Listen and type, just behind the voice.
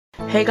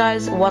Hey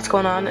guys, what's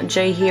going on?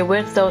 Jay here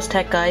with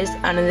ThoseTechGuys,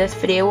 and in this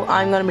video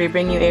I'm going to be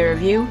bringing you a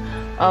review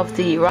of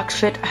the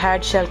Roxfit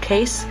hardshell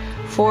case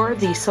for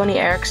the Sony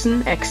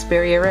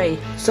Xperia Ray.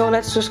 So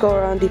let's just go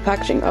around the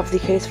packaging of the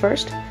case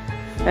first.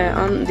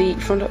 On the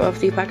front of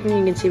the packaging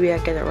you can see we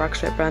get the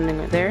Roxfit branding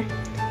right there,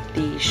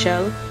 the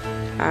shell,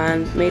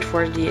 and made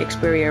for the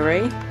Xperia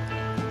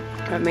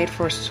Ray, made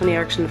for Sony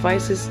Ericsson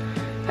devices,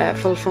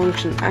 full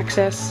function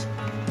access,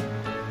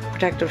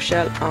 protective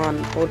shell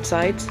on both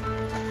sides.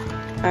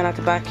 And at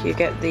the back you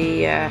get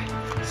the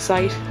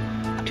site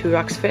to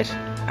Roxfit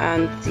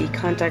and the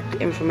contact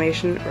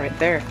information right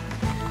there.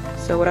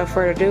 So without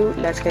further ado,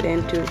 let's get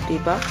into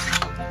the box.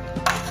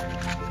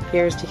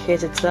 Here's the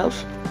case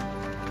itself.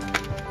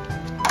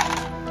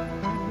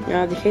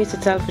 The case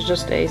itself is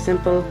just a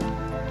simple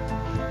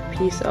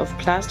piece of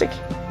plastic.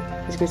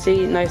 As you can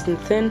see, nice and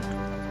thin,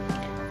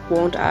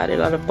 won't add a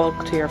lot of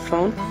bulk to your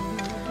phone.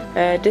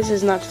 This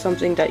is not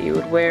something that you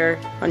would wear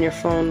on your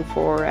phone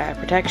for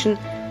protection.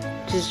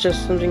 This is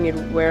just something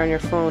you'd wear on your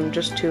phone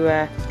just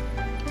to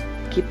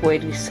keep away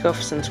the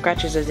scuffs and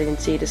scratches. As you can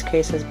see, this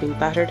case has been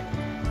battered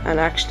and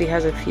actually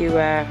has a few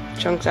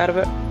chunks out of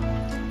it.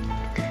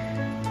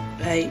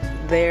 Right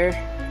there,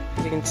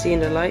 as you can see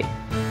in the light,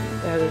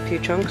 it has a few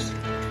chunks.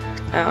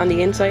 On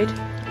the inside,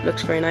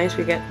 looks very nice.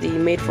 We get the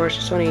made for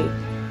Sony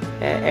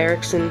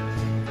Ericsson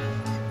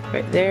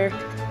right there,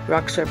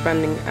 Roxfit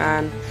branding,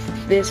 and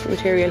this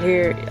material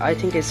here I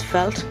think is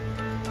felt.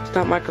 It's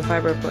not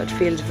microfiber, but it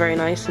feels very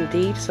nice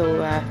indeed.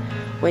 So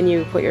when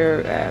you put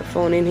your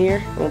phone in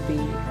here, it won't be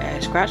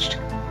scratched.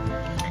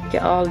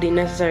 Get all the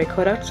necessary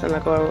cutouts, and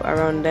I'll go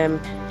around them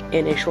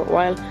in a short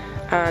while.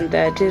 And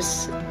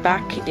this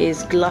back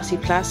is glossy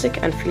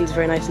plastic and feels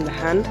very nice in the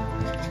hand.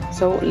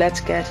 So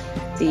let's get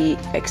the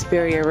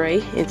Xperia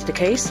Ray into the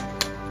case.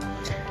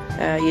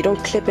 You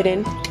don't clip it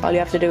in, all you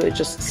have to do is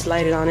just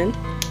slide it on in.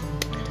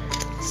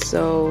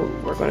 So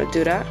we're going to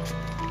do that.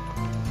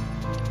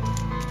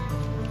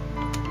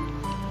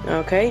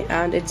 Okay,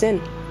 and it's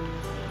in.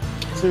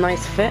 It's a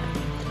nice fit.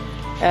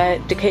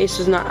 The case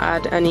does not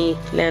add any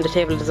lay on the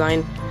table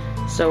design,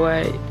 so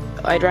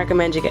I'd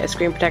recommend you get a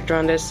screen protector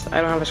on this. I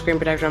don't have a screen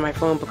protector on my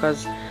phone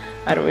because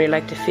I don't really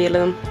like the feel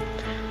of them.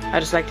 I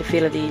just like the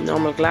feel of the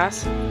normal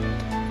glass.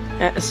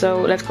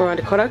 So let's go around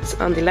the cutouts.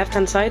 On the left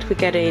hand side we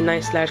get a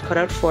nice large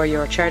cutout for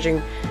your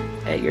charging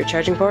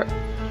port.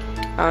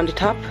 On the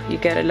top you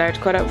get a large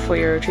cutout for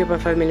your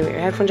 3.5mm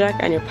headphone jack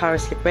and your power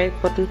sleep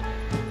wake button.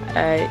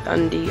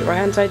 On the right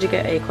hand side you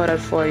get a cutout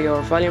for your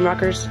volume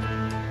rockers.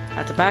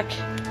 At the back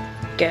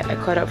you get a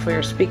cutout for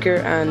your speaker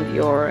and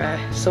your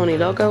Sony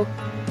logo,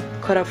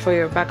 cutout for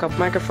your backup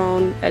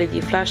microphone,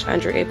 LED flash,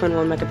 and your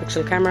 8.1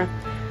 megapixel camera.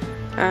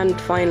 And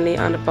finally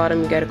on the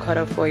bottom you get a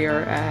cutout for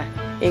your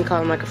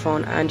in-call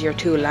microphone and your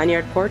 2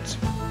 lanyard ports.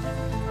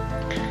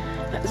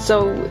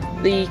 So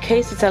the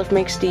case itself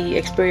makes the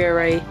Xperia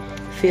Ray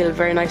feel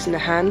very nice in the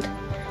hand.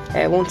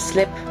 It won't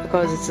slip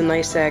because it's a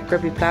nice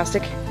grippy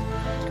plastic.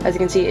 As you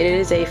can see, it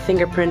is a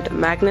fingerprint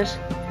magnet.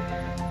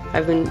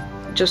 I've been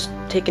just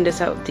taking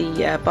this out of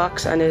the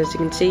box, and as you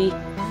can see,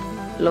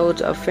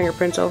 loads of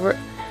fingerprints over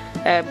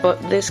it.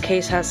 But this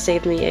case has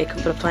saved me a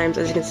couple of times.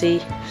 As you can see,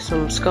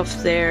 some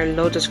scuffs there,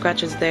 loads of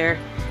scratches there.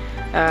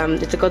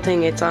 It's a good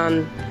thing it's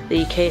on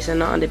the case and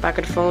not on the back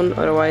of the phone,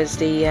 otherwise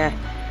the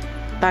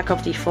back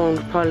of the phone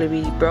would probably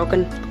be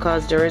broken,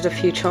 because there is a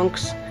few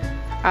chunks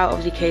out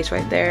of the case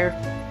right there,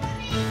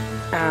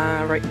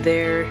 right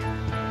there.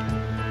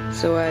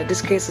 So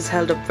this case has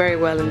held up very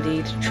well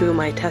indeed through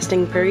my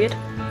testing period,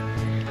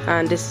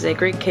 and this is a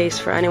great case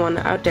for anyone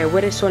out there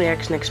with a Sony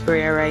Ericsson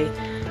Xperia Ray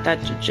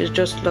that's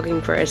just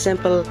looking for a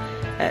simple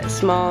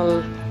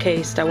small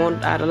case that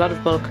won't add a lot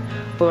of bulk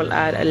but will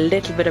add a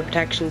little bit of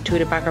protection to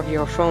the back of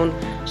your phone,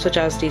 such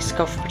as the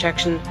scuff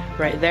protection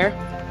right there.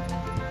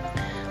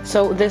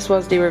 So this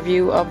was the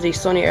review of the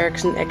Sony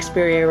Ericsson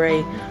Xperia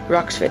Ray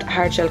Roxfit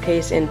hardshell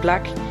case in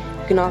black.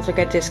 You can also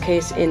get this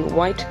case in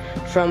white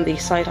from the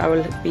site I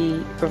will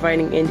be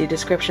providing in the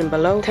description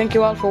below. Thank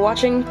you all for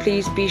watching.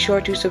 Please be sure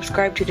to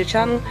subscribe to the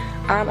channel,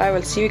 and I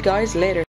will see you guys later.